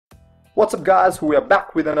What's up guys, we are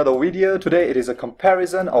back with another video. Today it is a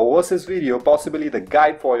comparison or versus video, possibly the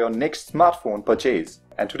guide for your next smartphone purchase.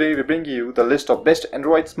 And today we bring you the list of best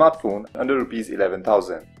Android smartphone under Rs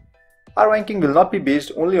 11,000. Our ranking will not be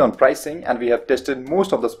based only on pricing, and we have tested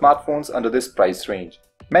most of the smartphones under this price range.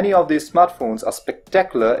 Many of these smartphones are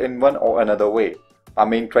spectacular in one or another way. Our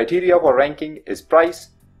main criteria for ranking is price,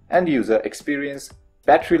 end user experience,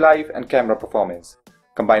 battery life and camera performance.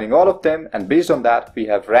 Combining all of them, and based on that we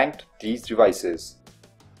have ranked these devices.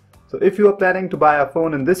 So if you are planning to buy a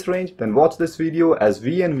phone in this range, then watch this video as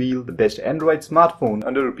we unveil the best Android smartphone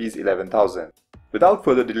under Rs 11,000. Without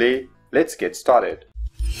further delay, let's get started.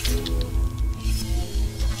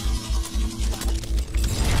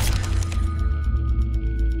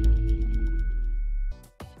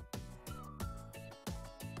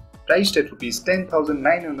 Priced at Rs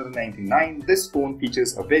 10,999, this phone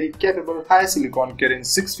features a very capable high silicon Kirin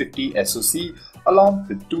 650 SoC along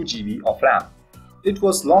with 2 GB of RAM. It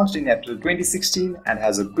was launched in April 2016 and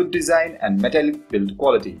has a good design and metallic build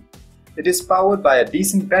quality. It is powered by a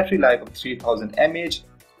decent battery life of 3000 mAh.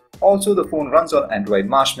 Also, the phone runs on Android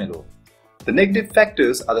Marshmallow. The negative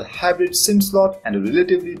factors are the hybrid SIM slot and a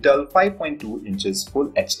relatively dull 5.2 inches Full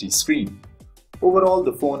HD screen. Overall,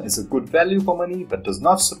 the phone is a good value for money but does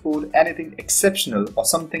not support anything exceptional or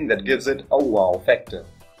something that gives it a wow factor.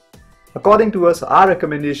 According to us, our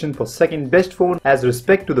recommendation for second best phone as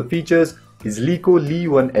respect to the features is LeEco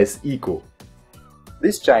Li1S Eco.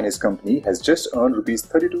 This Chinese company has just earned Rs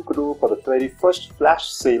 32 crore for the very first flash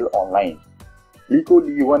sale online. LeEco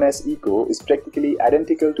Li1S Eco is practically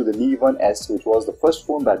identical to the Li1S, which was the first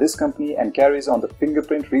phone by this company and carries on the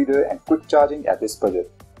fingerprint reader and quick charging at this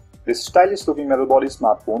budget. This stylish looking metal body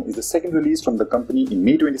smartphone is the second release from the company in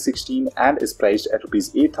May 2016 and is priced at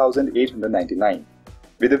Rs 8,899.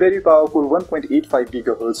 With a very powerful 1.85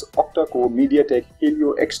 GHz octa-core Mediatek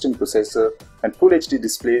Helio X10 processor and Full HD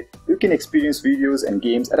display, you can experience videos and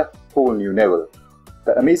games at a whole new level.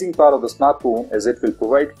 The amazing part of the smartphone is it will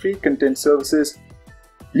provide free content services.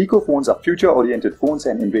 LeEco phones are future-oriented phones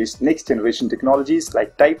and embrace next-generation technologies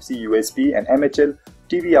like Type-C USB and MHL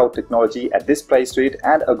TV out technology at this price rate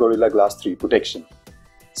and a Gorilla Glass 3 protection.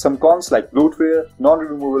 Some cons like bloatware,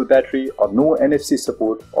 non-removable battery or no NFC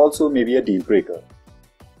support also may be a deal breaker.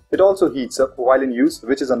 It also heats up while in use,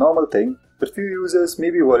 which is a normal thing, but few users may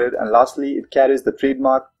be worried, and lastly it carries the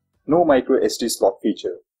trademark no micro SD slot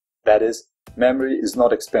feature. That is, memory is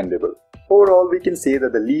not expendable. Overall, we can say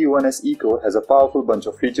that the Li1S Eco has a powerful bunch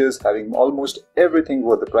of features, having almost everything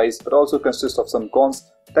worth the price, but also consists of some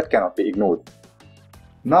cons that cannot be ignored.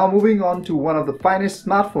 Now moving on to one of the finest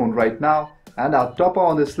smartphones right now, and our topper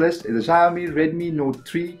on this list is the Xiaomi Redmi Note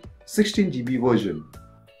 3 16GB version.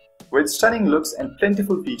 With stunning looks and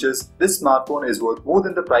plentiful features, this smartphone is worth more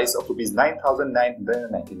than the price of Rs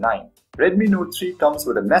 9,999. Redmi Note 3 comes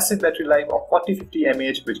with a massive battery life of 4050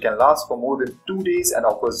 mAh, which can last for more than 2 days and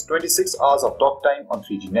offers 26 hours of talk time on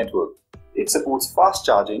 3G network. It supports fast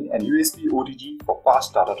charging and USB OTG for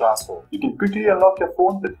fast data transfer. You can quickly unlock your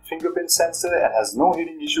phone with fingerprint sensor and has no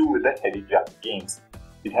heating issue with the heavy graphic games.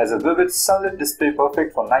 It has a vivid sunlit display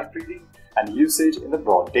perfect for night reading and usage in the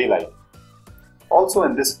broad daylight. Also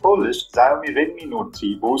in this whole list, Xiaomi Redmi Note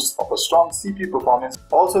 3 boasts of a strong CPU performance.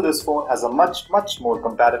 Also, this phone has a much more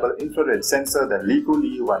compatible infrared sensor than LeEco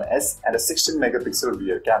Li1S and a 16 megapixel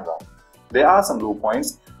rear camera. There are some low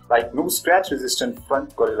points like no scratch resistant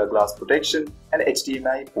front Gorilla Glass protection and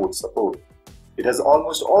HDMI port support. It has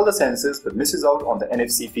almost all the sensors but misses out on the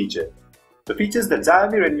NFC feature. The features that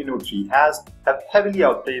Xiaomi Redmi Note 3 has have heavily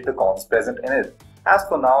outplayed the cons present in it. As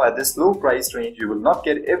for now, at this low price range, you will not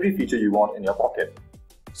get every feature you want in your pocket.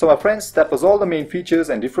 So my friends, that was all the main features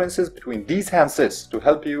and differences between these handsets to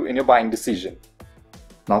help you in your buying decision.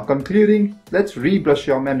 Now concluding, let's rebrush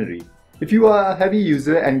your memory. If you are a heavy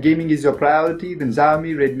user and gaming is your priority, then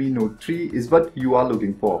Xiaomi Redmi Note 3 is what you are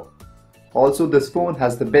looking for. Also, this phone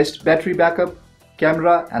has the best battery backup,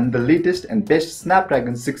 camera and the latest and best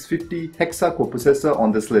Snapdragon 650 hexa-core processor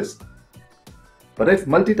on this list. But if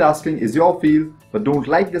multitasking is your field but don't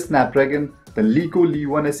like the Snapdragon, then LeEco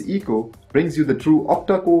Li1S Eco brings you the true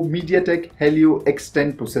octa-core Mediatek Helio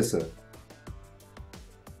X10 processor.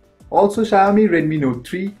 Also, Xiaomi Redmi Note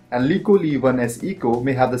 3 and LeEco Li1S Eco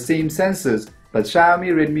may have the same sensors, but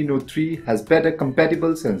Xiaomi Redmi Note 3 has better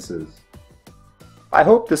compatible sensors. I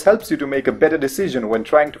hope this helps you to make a better decision when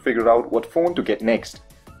trying to figure out what phone to get next.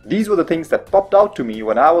 These were the things that popped out to me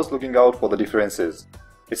when I was looking out for the differences.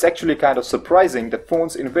 It's actually kind of surprising that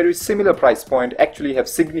phones in very similar price point actually have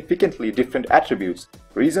significantly different attributes,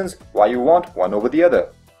 reasons why you want one over the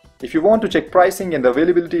other. If you want to check pricing and the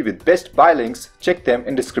availability with best buy links, check them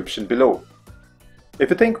in description below. If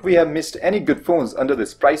you think we have missed any good phones under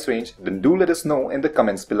this price range, then do let us know in the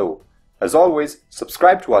comments below. As always,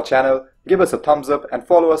 subscribe to our channel, give us a thumbs up and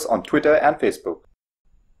follow us on Twitter and Facebook.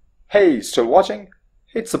 Hey, still watching?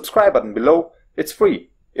 Hit subscribe button below. It's free,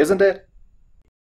 isn't it?